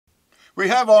We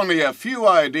have only a few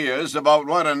ideas about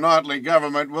what a Notley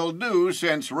government will do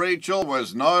since Rachel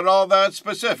was not all that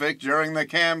specific during the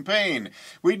campaign.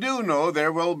 We do know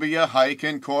there will be a hike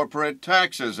in corporate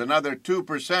taxes, another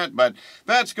 2%, but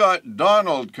that's got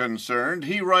Donald concerned.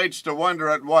 He writes to wonder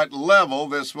at what level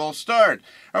this will start.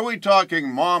 Are we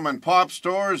talking mom and pop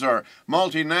stores or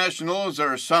multinationals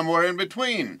or somewhere in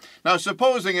between? Now,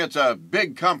 supposing it's a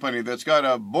big company that's got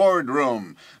a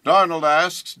boardroom, Donald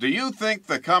asks, do you think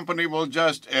the company will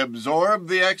just absorb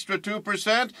the extra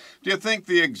 2%? Do you think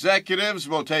the executives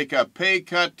will take a pay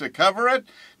cut to cover it?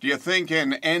 Do you think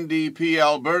in NDP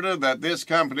Alberta that this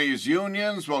company's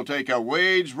unions will take a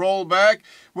wage rollback?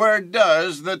 Where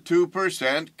does the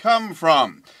 2% come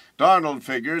from? Donald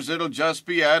figures it'll just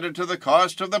be added to the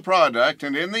cost of the product,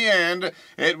 and in the end,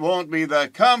 it won't be the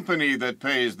company that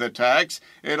pays the tax,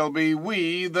 it'll be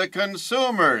we, the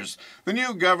consumers. The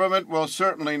new government will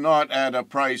certainly not add a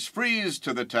price freeze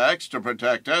to the tax to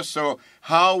protect us, so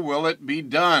how will it be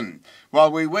done?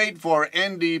 While we wait for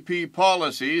NDP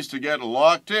policies to get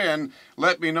locked in,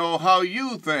 let me know how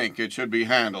you think it should be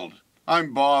handled.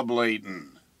 I'm Bob Layton.